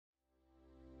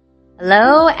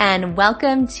Hello and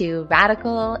welcome to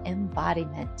Radical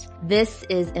Embodiment. This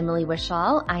is Emily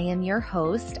Wishall. I am your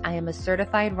host. I am a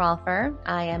certified Rolfer.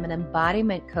 I am an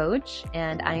embodiment coach,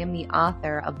 and I am the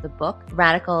author of the book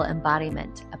Radical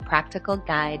Embodiment, a practical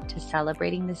guide to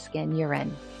celebrating the skin you're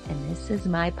in. And this is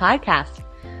my podcast.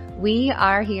 We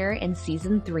are here in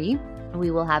season 3. We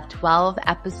will have 12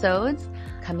 episodes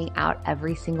coming out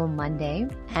every single Monday.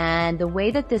 And the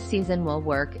way that this season will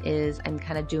work is I'm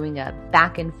kind of doing a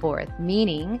back and forth,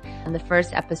 meaning the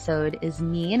first episode is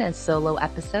me in a solo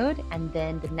episode, and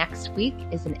then the next week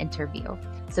is an interview.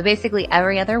 So basically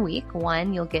every other week,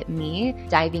 you'll get me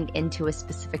diving into a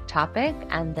specific topic,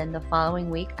 and then the following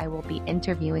week I will be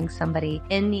interviewing somebody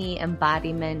in the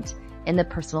embodiment, in the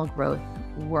personal growth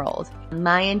world.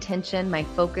 My intention, my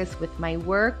focus with my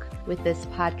work with this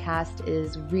podcast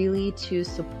is really to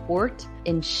support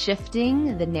in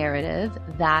shifting the narrative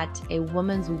that a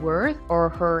woman's worth or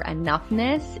her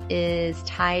enoughness is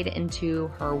tied into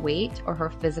her weight or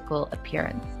her physical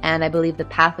appearance. And I believe the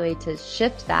pathway to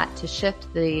shift that, to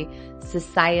shift the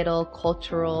societal,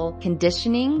 cultural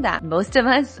conditioning that most of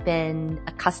us have been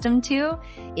accustomed to,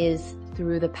 is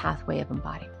through the pathway of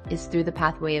embodiment, is through the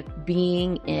pathway of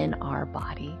being in our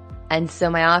body. And so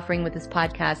my offering with this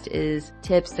podcast is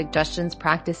tips, suggestions,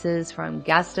 practices from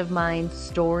guests of mine,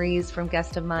 stories from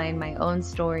guests of mine, my own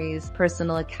stories,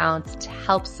 personal accounts to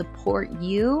help support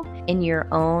you in your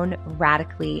own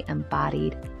radically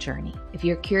embodied journey. If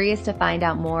you're curious to find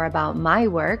out more about my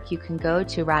work, you can go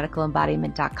to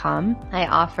radicalembodiment.com. I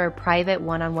offer private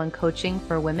one-on-one coaching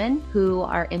for women who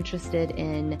are interested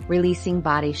in releasing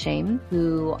body shame,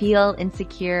 who feel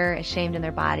insecure, ashamed in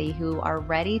their body, who are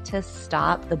ready to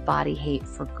stop the body hate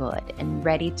for good and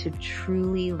ready to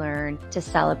truly learn to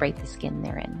celebrate the skin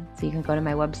they're in. So you can go to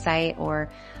my website or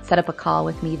set up a call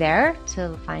with me there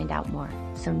to find out more.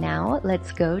 So now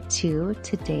let's go to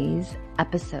today's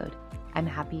episode. I'm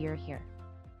happy you're here.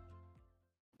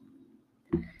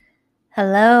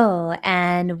 Hello,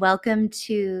 and welcome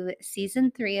to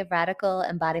season 3 of Radical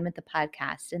Embodiment, the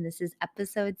podcast. And this is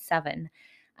episode 7.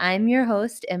 I'm your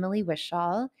host, Emily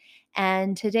Wishall.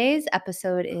 And today's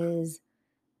episode is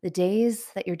the days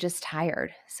that you're just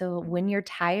tired. So when you're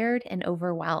tired and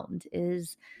overwhelmed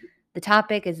is the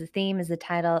topic, is the theme, is the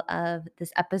title of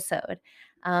this episode.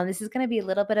 This is going to be a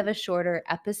little bit of a shorter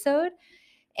episode.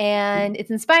 And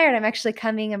it's inspired.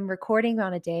 I'm recording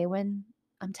on a day when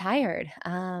I'm tired.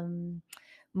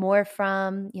 More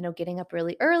from, getting up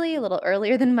really early, a little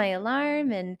earlier than my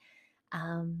alarm, and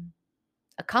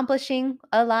accomplishing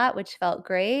a lot, which felt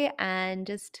great, and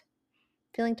just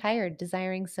feeling tired,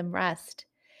 desiring some rest.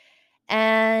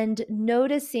 And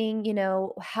noticing,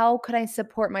 how could I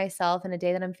support myself in a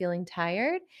day that I'm feeling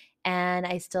tired and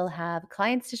I still have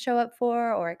clients to show up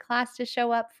for, or a class to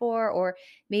show up for, or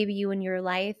maybe you in your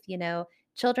life,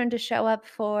 children to show up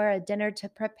for, a dinner to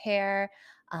prepare,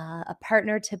 a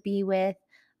partner to be with,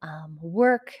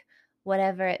 work,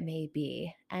 whatever it may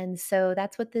be. And so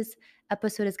that's what this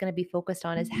episode is going to be focused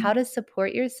on, is how to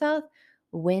support yourself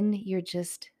when you're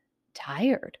just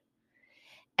tired.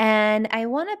 And I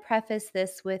want to preface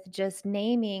this with just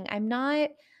naming, I'm not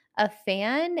a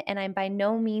fan, and I'm by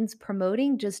no means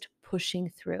promoting just pushing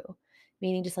through,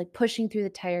 meaning just like pushing through the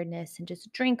tiredness and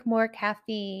just drink more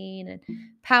caffeine and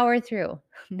power through.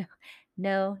 No,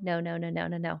 no, no, no, no, no,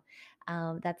 no, no.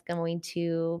 That's going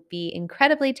to be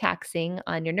incredibly taxing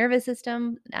on your nervous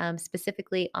system,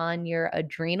 specifically on your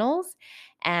adrenals,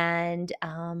 and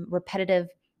repetitive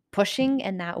pushing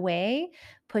in that way,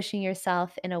 pushing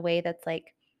yourself in a way that's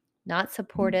like not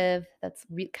supportive, that's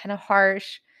kind of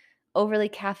harsh, overly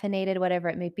caffeinated, whatever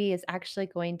it may be, is actually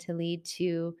going to lead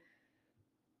to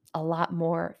a lot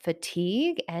more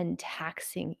fatigue and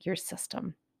taxing your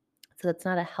system. So that's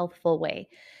not a healthful way.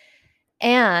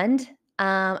 And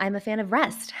I'm a fan of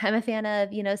rest. I'm a fan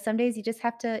of, some days you just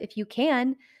have to, if you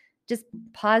can, just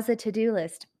pause the to-do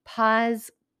list, pause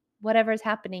whatever's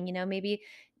happening. Maybe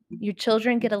your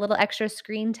children get a little extra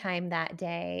screen time that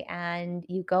day and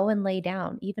you go and lay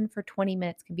down, even for 20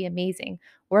 minutes can be amazing,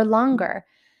 or longer.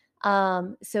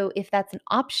 So if that's an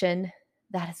option,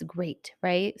 that is great,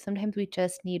 right? Sometimes we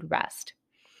just need rest.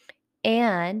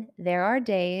 And there are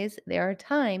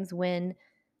times when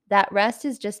that rest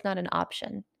is just not an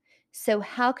option. So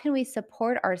how can we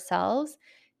support ourselves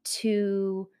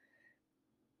to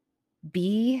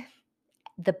be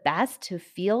the best, to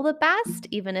feel the best,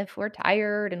 even if we're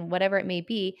tired and whatever it may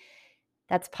be?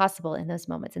 That's possible in those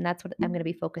moments. And that's what I'm going to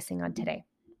be focusing on today.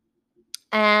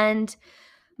 And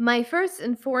my first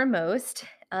and foremost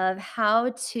of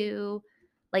how to,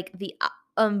 like, the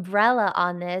umbrella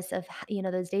on this of,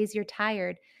 those days you're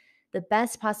tired, the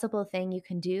best possible thing you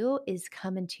can do is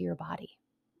come into your body.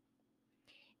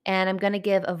 And I'm going to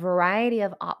give a variety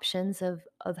of options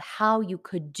of how you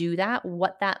could do that,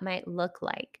 what that might look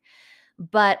like.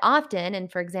 But often,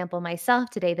 and for example, myself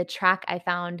today, the track I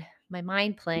found my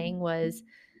mind playing was,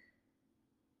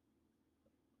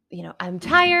 I'm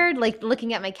tired, like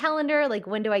looking at my calendar, like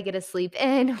when do I get to sleep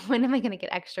in? When am I going to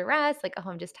get extra rest? Like, oh,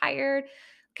 I'm just tired.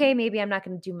 Okay, maybe I'm not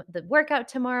going to do the workout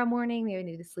tomorrow morning. Maybe I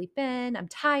need to sleep in. I'm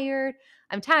tired.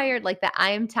 I'm tired. Like that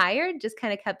I am tired just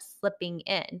kind of kept slipping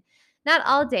in. Not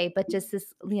all day, but just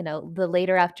this, the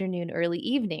later afternoon, early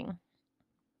evening.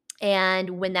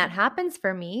 And when that happens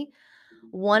for me,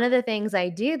 one of the things I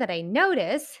do that I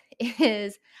notice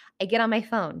is I get on my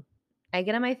phone. I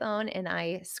get on my phone and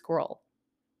I scroll.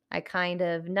 I kind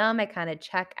of numb, I kind of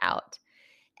check out.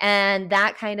 And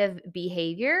that kind of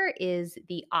behavior is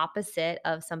the opposite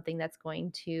of something that's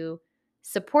going to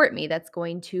support me, that's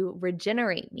going to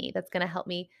regenerate me, that's going to help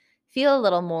me feel a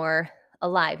little more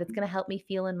alive, that's going to help me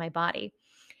feel in my body.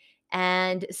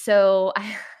 And so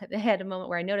I had a moment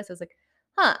where I noticed, I was like,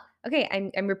 huh,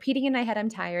 okay, I'm repeating in my head, I'm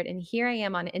tired. And here I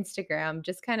am on Instagram,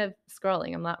 just kind of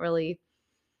scrolling. I'm not really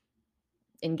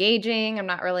engaging. I'm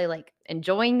not really like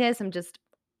enjoying this. I'm just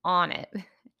on it.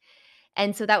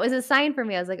 And so that was a sign for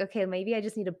me. I was like, okay, maybe I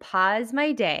just need to pause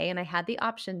my day. And I had the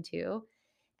option to.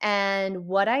 And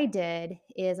what I did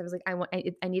is I was like,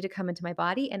 I need to come into my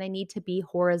body and I need to be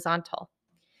horizontal.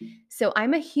 So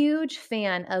I'm a huge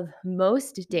fan of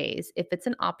most days, if it's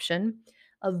an option,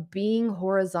 of being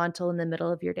horizontal in the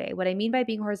middle of your day. What I mean by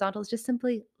being horizontal is just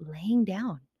simply laying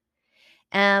down.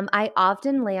 I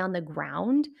often lay on the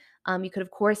ground. You could,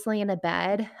 of course, lay in a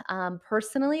bed.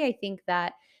 Personally, I think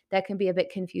that that can be a bit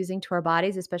confusing to our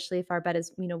bodies, especially if our bed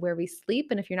is, where we sleep.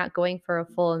 And if you're not going for a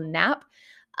full nap,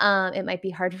 it might be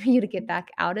hard for you to get back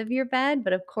out of your bed.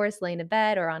 But of course, lay in a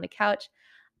bed or on a couch.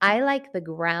 I like the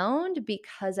ground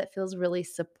because it feels really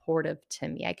supportive to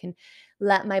me. I can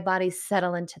let my body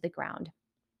settle into the ground.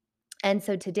 And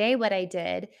so today, what I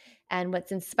did and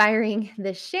what's inspiring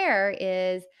this share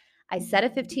is I set a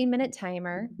 15-minute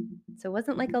timer. So it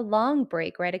wasn't like a long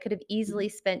break, right? I could have easily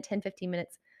spent 10, 15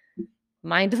 minutes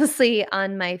mindlessly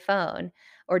on my phone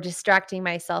or distracting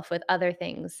myself with other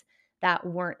things that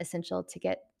weren't essential to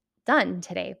get done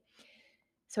today.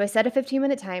 So I set a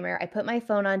 15-minute timer. I put my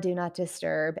phone on do not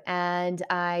disturb and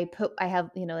I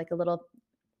have, like a little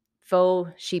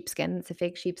faux sheepskin. It's a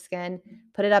fake sheepskin.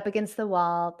 Put it up against the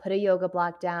wall, put a yoga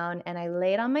block down, and I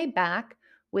laid on my back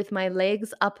with my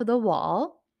legs up the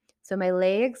wall. So my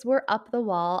legs were up the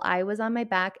wall. I was on my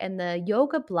back, and the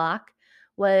yoga block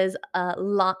was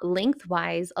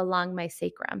lengthwise along my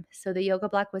sacrum. So the yoga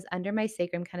block was under my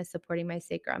sacrum, kind of supporting my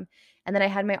sacrum. And then I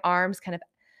had my arms kind of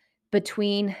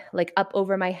between, like up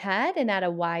over my head and at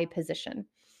a Y position.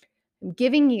 I'm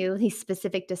giving you these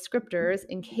specific descriptors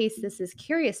in case this is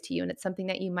curious to you and it's something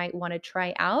that you might want to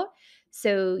try out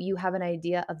so you have an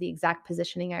idea of the exact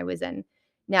positioning I was in.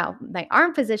 Now, my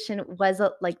arm position was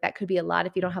like that could be a lot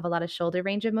if you don't have a lot of shoulder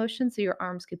range of motion. So your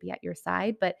arms could be at your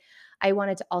side, but I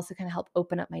wanted to also kind of help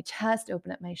open up my chest,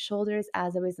 open up my shoulders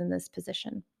as I was in this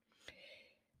position.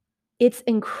 It's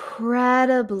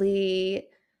incredibly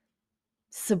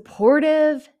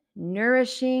supportive,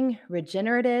 nourishing,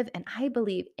 regenerative, and I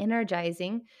believe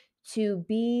energizing to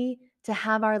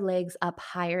have our legs up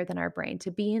higher than our brain,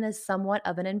 to be in a somewhat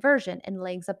of an inversion. And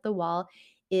legs up the wall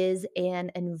is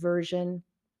an inversion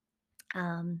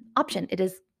option. It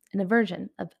is an inversion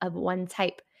of one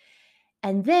type.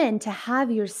 And then to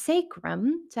have your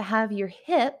sacrum, to have your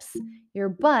hips, your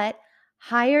butt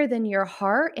higher than your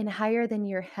heart and higher than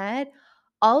your head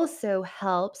also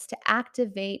helps to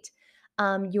activate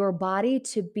your body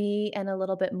to be in a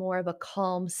little bit more of a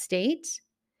calm state.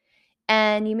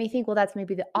 And you may think, well, that's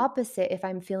maybe the opposite if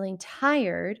I'm feeling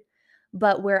tired.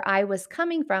 But where I was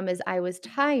coming from is I was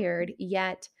tired,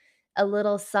 yet a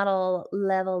little subtle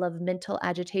level of mental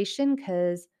agitation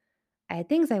because I had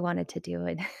things I wanted to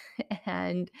do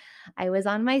and I was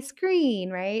on my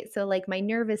screen, right? So like my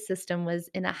nervous system was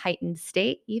in a heightened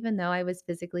state even though I was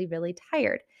physically really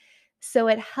tired. So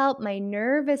it helped my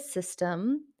nervous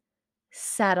system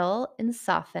settle and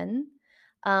soften.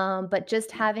 But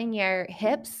just having your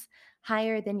hips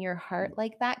higher than your heart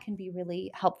like that can be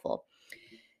really helpful.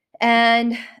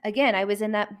 And again, I was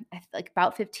in that like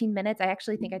about 15 minutes. I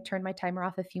actually think I turned my timer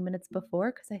off a few minutes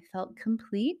before because I felt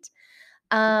complete.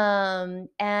 And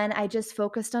I just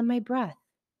focused on my breath.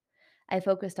 I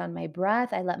focused on my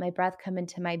breath. I let my breath come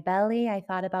into my belly. I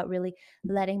thought about really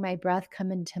letting my breath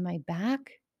come into my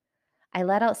back. I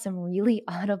let out some really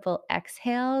audible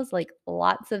exhales, like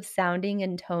lots of sounding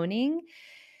and toning.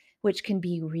 which can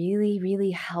be really,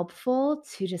 really helpful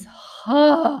to just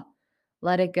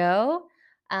let it go.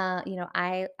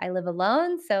 I live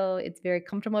alone, so it's very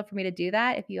comfortable for me to do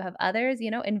that. If you have others,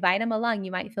 invite them along.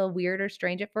 You might feel weird or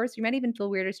strange at first. You might even feel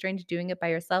weird or strange doing it by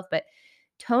yourself, but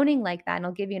toning like that, and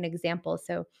I'll give you an example.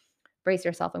 So brace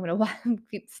yourself. I'm going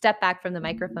to step back from the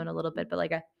microphone a little bit, but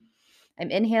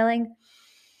I'm inhaling.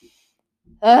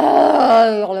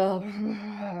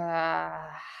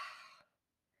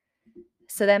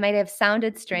 So that might have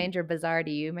sounded strange or bizarre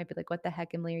to you. You might be like, what the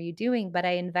heck, Emily, are you doing? But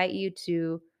I invite you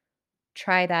to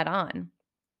try that on.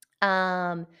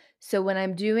 Um, so when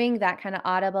I'm doing that kind of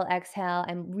audible exhale,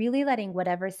 I'm really letting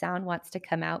whatever sound wants to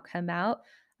come out, come out.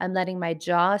 I'm letting my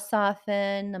jaw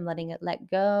soften. I'm letting it let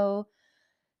go.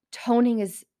 Toning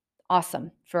is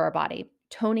awesome for our body.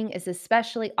 Toning is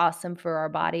especially awesome for our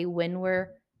body when we're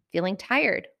feeling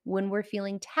tired, when we're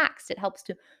feeling taxed. It helps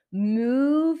to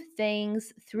move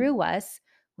things through us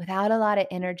without a lot of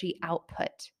energy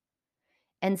output.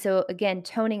 And so, again,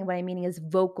 toning, what I'm meaning is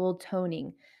vocal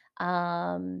toning.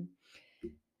 Um,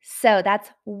 so that's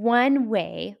one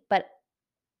way, but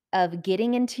of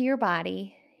getting into your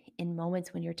body in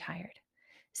moments when you're tired.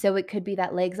 So it could be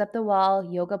that legs up the wall,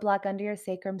 yoga block under your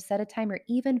sacrum, set a timer,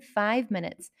 even 5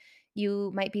 minutes.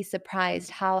 You might be surprised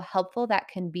how helpful that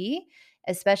can be,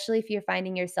 especially if you're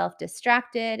finding yourself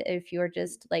distracted, if you're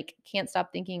just like can't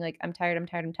stop thinking like I'm tired, I'm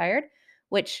tired, I'm tired,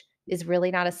 which is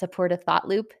really not a supportive thought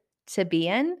loop to be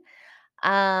in,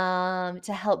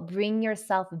 to help bring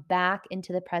yourself back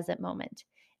into the present moment.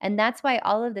 And that's why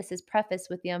all of this is prefaced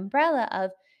with the umbrella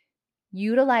of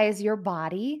utilize your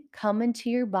body, come into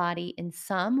your body in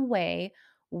some way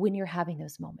when you're having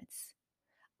those moments.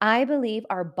 I believe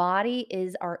our body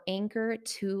is our anchor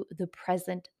to the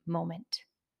present moment.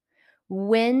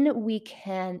 When we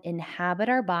can inhabit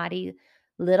our body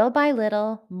little by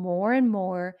little, more and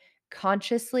more,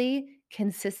 consciously,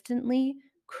 consistently,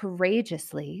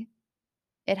 courageously,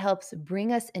 it helps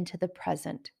bring us into the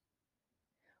present.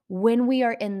 When we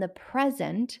are in the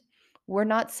present, we're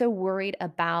not so worried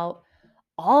about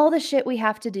all the shit we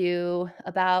have to do,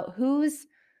 about who's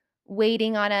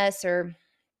waiting on us or,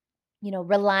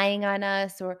 relying on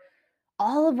us or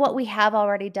all of what we have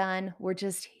already done. We're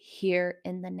just here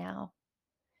in the now.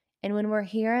 And when we're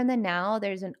here in the now,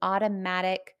 there's an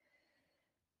automatic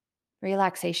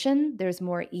relaxation, there's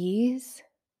more ease,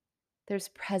 there's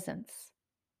presence.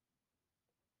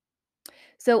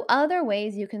 So, other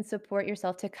ways you can support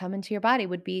yourself to come into your body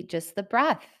would be just the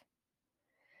breath.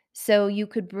 So, you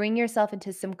could bring yourself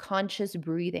into some conscious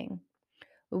breathing,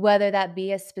 whether that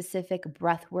be a specific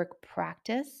breathwork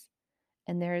practice.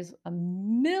 And there's a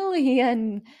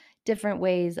million different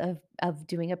ways of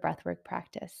doing a breathwork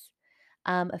practice.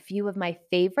 A few of my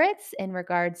favorites in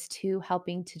regards to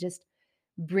helping to just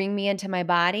bring me into my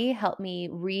body, help me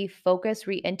refocus,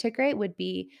 reintegrate would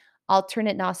be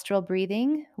alternate nostril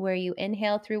breathing, where you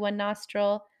inhale through one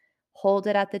nostril, hold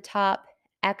it at the top,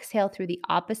 exhale through the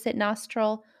opposite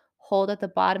nostril, hold at the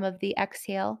bottom of the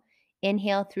exhale,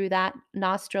 inhale through that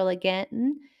nostril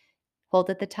again, hold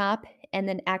at the top, and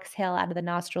then exhale out of the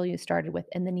nostril you started with.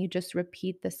 And then you just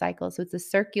repeat the cycle. So it's a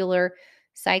circular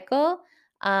cycle,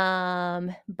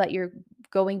 but you're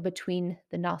going between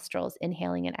the nostrils,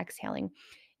 inhaling and exhaling.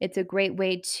 It's a great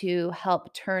way to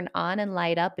help turn on and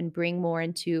light up and bring more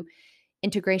into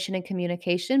integration and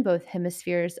communication, both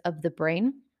hemispheres of the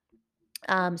brain.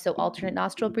 So alternate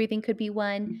nostril breathing could be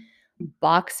one,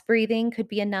 box breathing could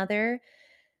be another.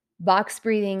 Box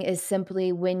breathing is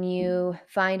simply when you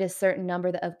find a certain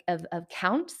number of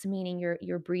counts, meaning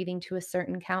you're breathing to a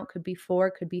certain count, could be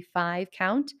 4, could be 5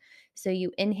 count. So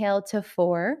you inhale to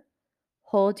 4,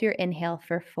 hold your inhale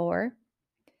for 4,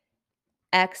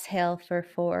 exhale for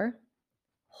 4,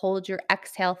 hold your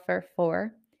exhale for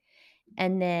 4,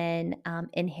 and then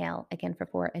inhale again for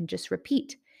 4, and just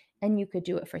repeat. And you could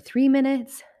do it for 3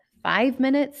 minutes, 5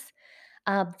 minutes.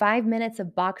 5 minutes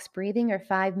of box breathing or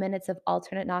 5 minutes of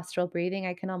alternate nostril breathing,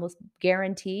 I can almost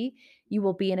guarantee you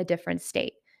will be in a different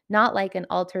state. Not like an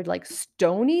altered, like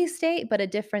stony state, but a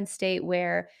different state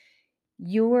where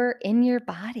you're in your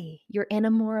body. You're in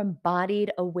a more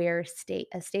embodied, aware state,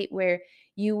 a state where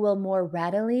you will more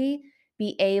readily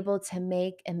be able to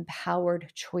make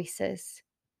empowered choices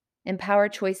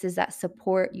that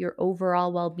support your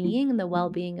overall well being and the well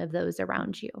being of those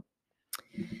around you.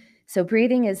 So,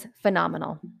 breathing is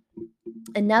phenomenal.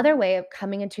 Another way of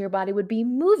coming into your body would be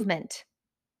movement.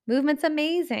 Movement's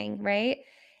amazing, right?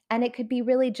 And it could be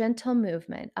really gentle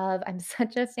movement of, I'm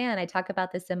such a fan. I talk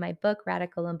about this in my book,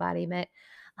 Radical Embodiment,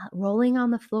 rolling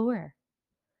on the floor.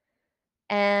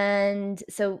 And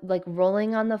so like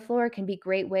rolling on the floor can be a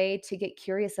great way to get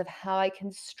curious of how I can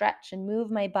stretch and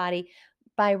move my body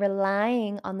by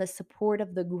relying on the support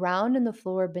of the ground and the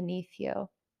floor beneath you.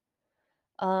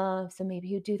 So maybe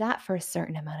you do that for a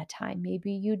certain amount of time.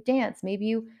 Maybe you dance. Maybe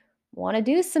you want to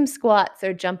do some squats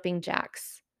or jumping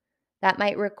jacks. That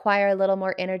might require a little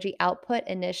more energy output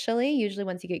initially. Usually,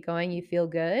 once you get going, you feel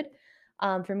good.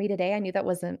 For me today, I knew that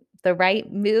wasn't the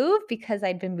right move because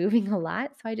I'd been moving a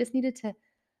lot. So I just needed to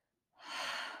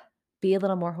be a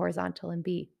little more horizontal and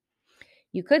be.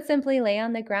 You could simply lay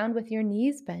on the ground with your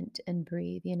knees bent and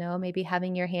breathe, maybe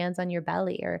having your hands on your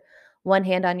belly or one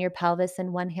hand on your pelvis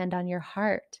and one hand on your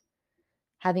heart,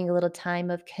 having a little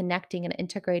time of connecting and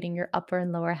integrating your upper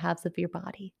and lower halves of your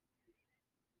body.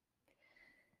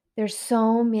 There's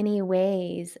so many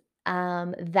ways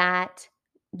that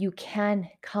you can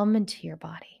come into your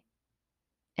body.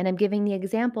 And I'm giving the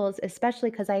examples,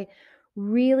 especially because I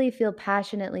really feel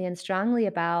passionately and strongly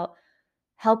about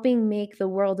helping make the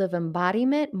world of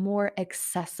embodiment more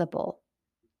accessible,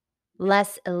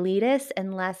 less elitist,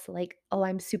 and less like, oh,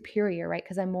 I'm superior, right?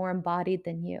 Because I'm more embodied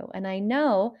than you. And I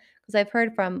know, because I've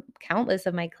heard from countless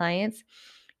of my clients,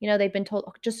 they've been told,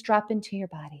 oh, just drop into your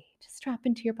body, just drop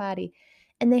into your body.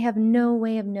 And they have no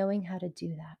way of knowing how to do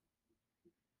that.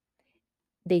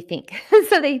 They think.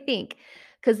 So they think,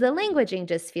 because the languaging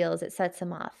just feels it sets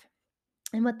them off.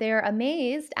 And what they're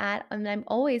amazed at, and I'm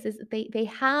always, is that they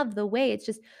have the way. It's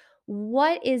just,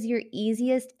 what is your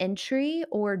easiest entry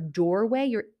or doorway,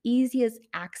 your easiest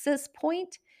access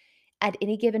point at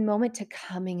any given moment to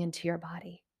coming into your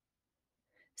body?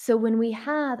 So when we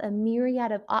have a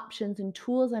myriad of options and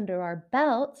tools under our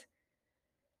belt,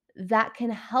 that can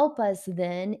help us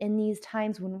then in these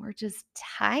times when we're just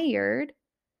tired,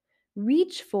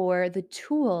 reach for the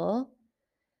tool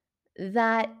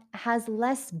that has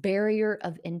less barrier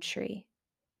of entry,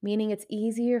 meaning it's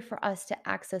easier for us to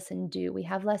access and do. We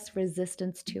have less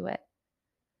resistance to it.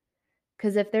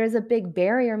 Because if there's a big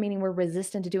barrier, meaning we're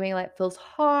resistant to doing it, it feels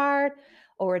hard,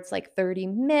 or it's like 30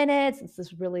 minutes, it's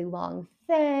this really long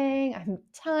thing, I'm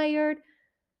tired,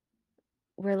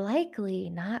 we're likely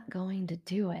not going to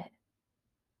do it,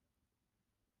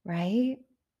 right?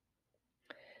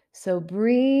 So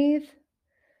breathe,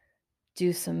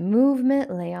 do some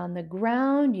movement, lay on the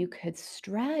ground. You could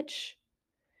stretch.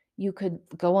 You could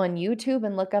go on YouTube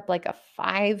and look up like a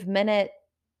 5-minute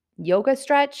yoga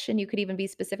stretch. And you could even be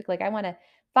specific, like, I want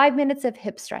 5 minutes of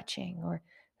hip stretching or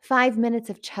 5 minutes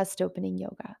of chest opening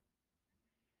yoga.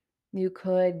 You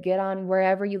could get on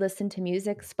wherever you listen to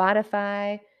music,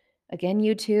 Spotify, again,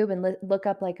 YouTube, and look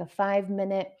up like a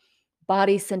 5-minute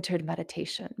body centered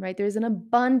meditation, right? There's an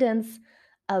abundance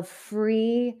of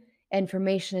free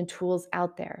information and tools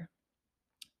out there.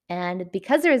 And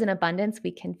because there is an abundance,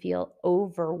 we can feel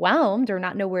overwhelmed or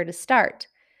not know where to start,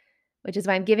 which is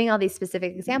why I'm giving all these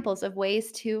specific examples of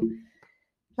ways to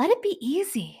let it be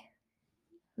easy.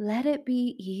 Let it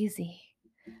be easy.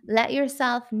 Let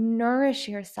yourself nourish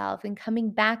yourself and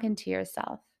coming back into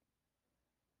yourself.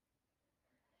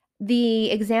 The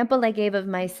example I gave of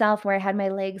myself where I had my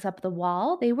legs up the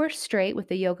wall, they were straight with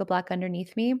the yoga block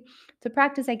underneath me. It's a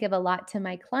practice I give a lot to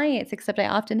my clients, except I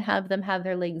often have them have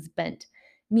their legs bent,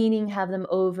 meaning have them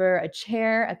over a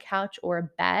chair, a couch, or a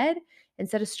bed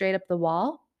instead of straight up the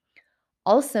wall.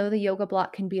 Also, the yoga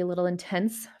block can be a little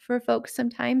intense for folks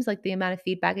sometimes, like the amount of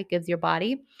feedback it gives your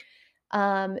body.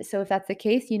 So if that's the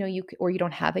case, or you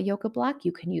don't have a yoga block,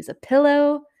 you can use a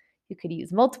pillow. You could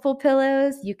use multiple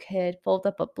pillows. You could fold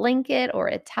up a blanket or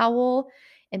a towel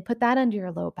and put that under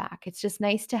your low back. It's just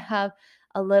nice to have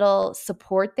a little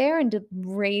support there and to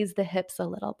raise the hips a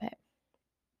little bit.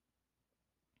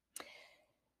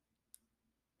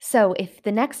 So if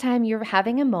the next time you're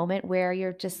having a moment where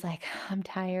you're just like, I'm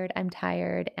tired,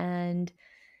 and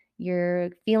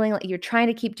you're feeling like you're trying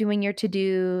to keep doing your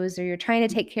to-dos, or you're trying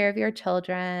to take care of your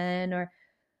children, or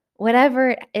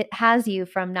whatever it has you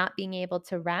from not being able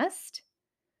to rest,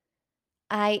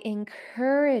 I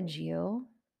encourage you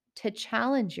to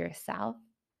challenge yourself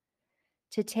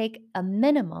to take a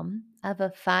minimum of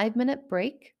a 5-minute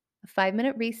break, a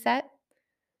 5-minute reset.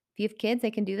 If you have kids,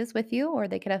 they can do this with you, or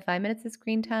they could have 5 minutes of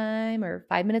screen time or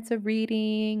 5 minutes of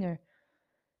reading, or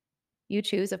you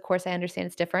choose. Of course, I understand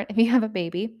it's different if you have a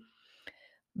baby,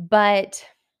 but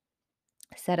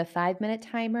set a 5-minute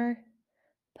timer,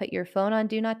 put your phone on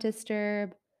do not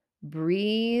disturb,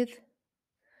 breathe,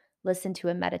 listen to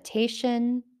a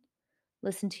meditation,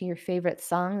 listen to your favorite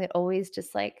song that always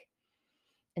just like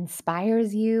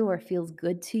inspires you or feels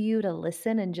good to you to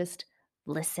listen, and just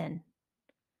listen.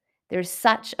 There's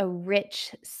such a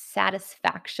rich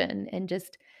satisfaction in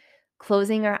just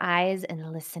closing our eyes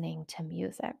and listening to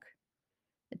music.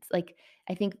 It's like,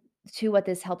 I think too, what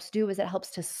this helps do is it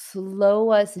helps to slow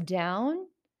us down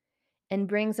and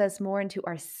brings us more into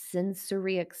our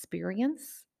sensory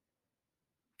experience,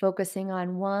 focusing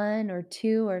on one or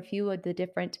two or a few of the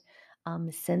different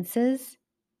senses.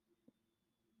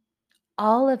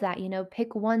 All of that,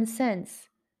 pick one sense.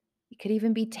 It could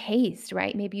even be taste,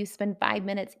 right? Maybe you spend 5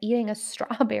 minutes eating a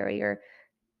strawberry or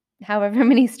however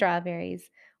many strawberries,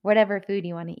 whatever food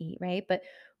you want to eat, right? But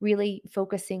really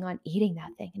focusing on eating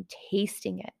that thing and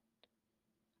tasting it.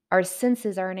 Our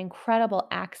senses are an incredible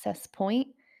access point,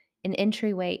 an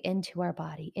entryway into our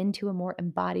body, into a more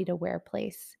embodied, aware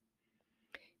place.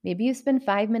 Maybe you spend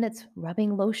 5 minutes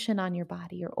rubbing lotion on your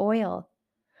body or oil,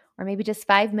 or maybe just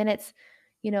 5 minutes,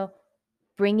 you know,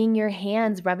 bringing your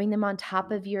hands, rubbing them on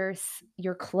top of your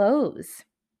clothes,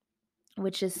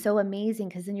 which is so amazing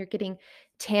because then you're getting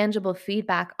tangible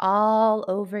feedback all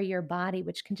over your body,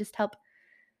 which can just help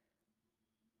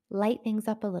light things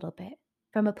up a little bit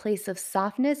from a place of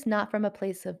softness, not from a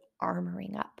place of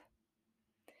armoring up.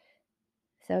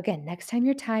 So again, next time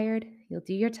you're tired, you'll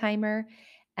do your timer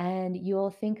and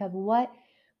you'll think of what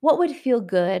would feel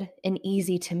good and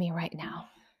easy to me right now.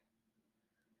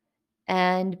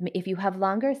 And if you have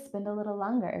longer, spend a little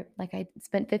longer. Like I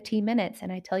spent 15 minutes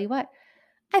and I tell you what,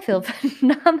 I feel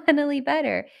phenomenally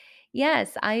better.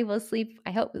 Yes, I will sleep,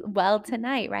 I hope, well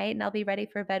tonight, right? And I'll be ready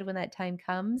for bed when that time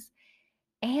comes.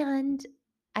 And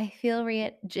I feel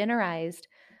regenerized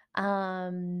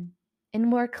and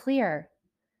more clear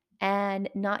and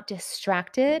not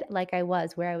distracted like I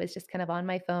was, where I was just kind of on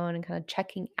my phone and kind of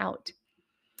checking out.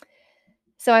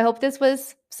 So I hope this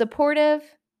was supportive,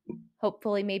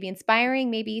 hopefully maybe inspiring,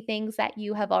 maybe things that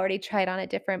you have already tried on at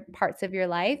different parts of your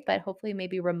life, but hopefully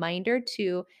maybe a reminder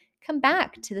to come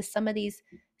back to some of these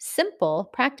simple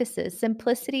practices.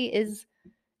 Simplicity is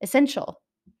essential.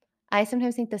 I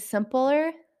sometimes think the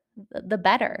simpler, the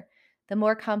better. The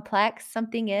more complex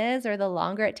something is or the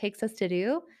longer it takes us to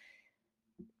do,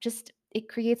 just it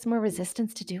creates more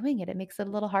resistance to doing it. It makes it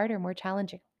a little harder, more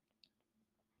challenging.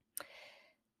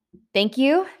 Thank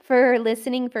you for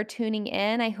listening, for tuning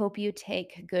in. I hope you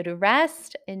take good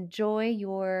rest. Enjoy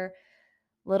your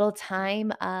little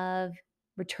time of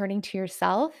returning to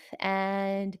yourself.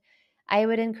 And I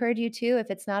would encourage you to, if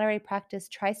it's not already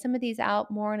practiced, try some of these out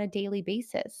more on a daily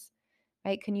basis,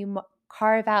 right? Can you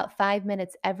carve out 5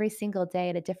 minutes every single day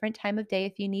at a different time of day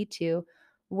if you need to,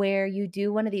 where you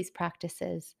do one of these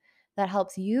practices that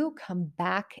helps you come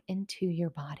back into your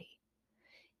body?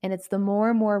 And it's the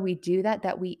more and more we do that,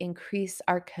 that we increase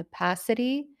our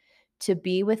capacity to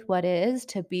be with what is,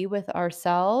 to be with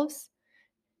ourselves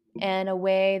in a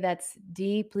way that's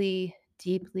deeply,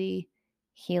 deeply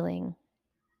healing.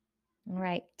 All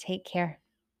right, take care.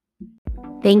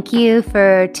 Thank you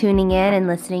for tuning in and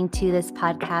listening to this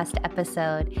podcast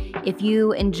episode. If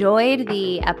you enjoyed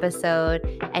the episode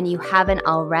and you haven't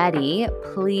already,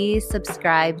 please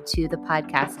subscribe to the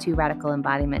podcast, to Radical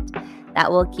Embodiment. That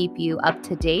will keep you up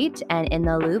to date and in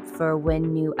the loop for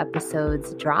when new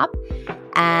episodes drop.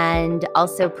 And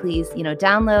also, please,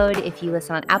 download. If you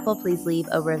listen on Apple, please leave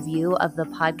a review of the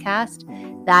podcast.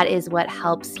 That is what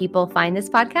helps people find this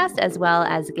podcast, as well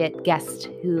as get guests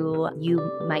who you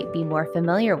might be more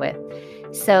familiar with.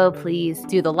 So please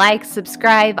do the like,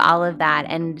 subscribe, all of that,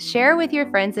 and share with your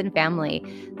friends and family.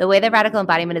 The way that Radical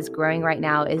Embodiment is growing right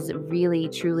now is really,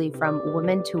 truly from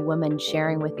woman to woman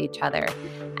sharing with each other.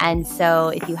 And so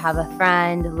if you have a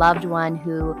friend, loved one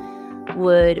who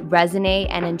would resonate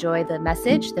and enjoy the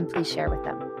message, then please share with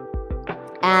them.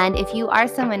 And if you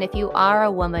are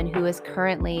a woman who is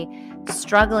currently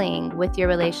struggling with your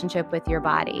relationship with your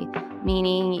body,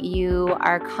 meaning you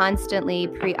are constantly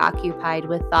preoccupied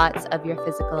with thoughts of your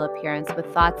physical appearance, with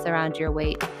thoughts around your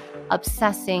weight,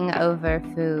 obsessing over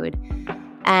food,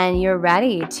 and you're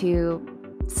ready to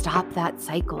stop that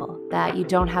cycle, that you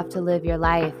don't have to live your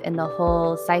life in the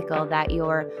whole cycle, that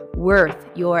your worth,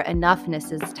 your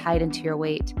enoughness is tied into your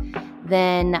weight,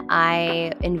 then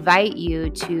I invite you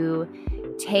to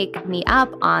take me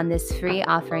up on this free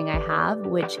offering I have,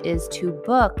 which is to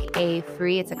book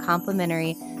it's a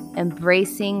complimentary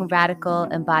Embracing Radical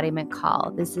Embodiment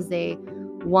call. This is a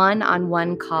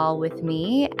one-on-one call with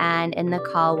me, and in the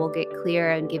call we'll get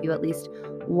clear and give you at least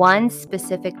one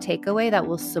specific takeaway that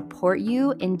will support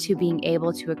you into being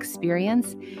able to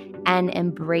experience and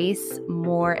embrace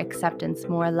more acceptance,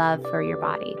 more love for your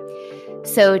body.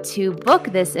 So to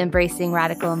book this Embracing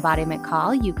Radical Embodiment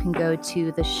call, you can go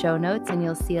to the show notes and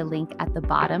you'll see a link at the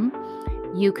bottom.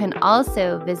 You can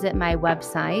also visit my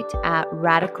website at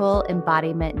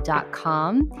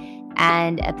radicalembodiment.com.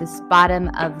 And at the bottom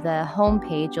of the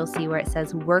homepage, you'll see where it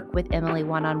says Work with Emily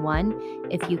One-on-One.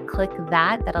 If you click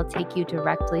that, that'll take you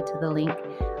directly to the link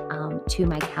to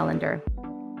my calendar.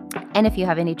 And if you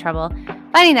have any trouble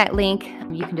finding that link,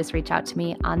 you can just reach out to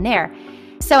me on there.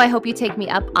 So I hope you take me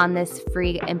up on this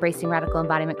free Embracing Radical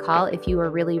Embodiment call if you are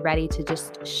really ready to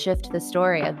just shift the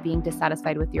story of being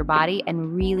dissatisfied with your body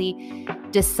and really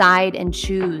decide and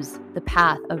choose the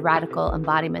path of radical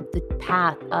embodiment, the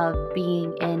path of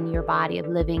being in your body, of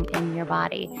living in your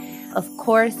body. Of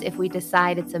course, if we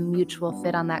decide it's a mutual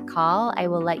fit on that call, I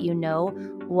will let you know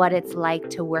what it's like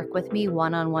to work with me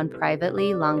one-on-one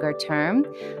privately, longer term.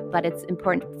 But it's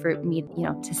important for me,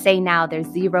 to say now there's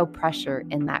zero pressure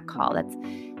in that call. That's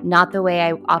not the way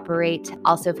I operate.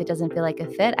 Also, if it doesn't feel like a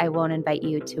fit, I won't invite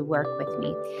you to work with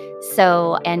me.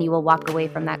 And you will walk away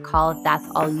from that call, if that's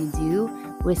all you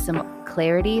do, with some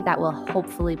clarity that will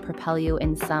hopefully propel you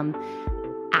in some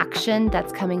action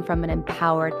that's coming from an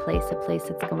empowered place, a place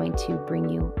that's going to bring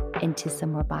you into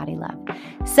some more body love.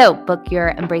 So book your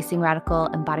Embracing Radical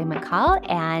Embodiment call.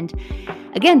 And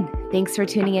again, thanks for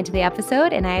tuning into the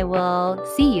episode, and I will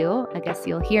see you, I guess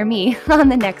you'll hear me on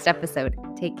the next episode.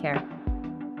 Take care.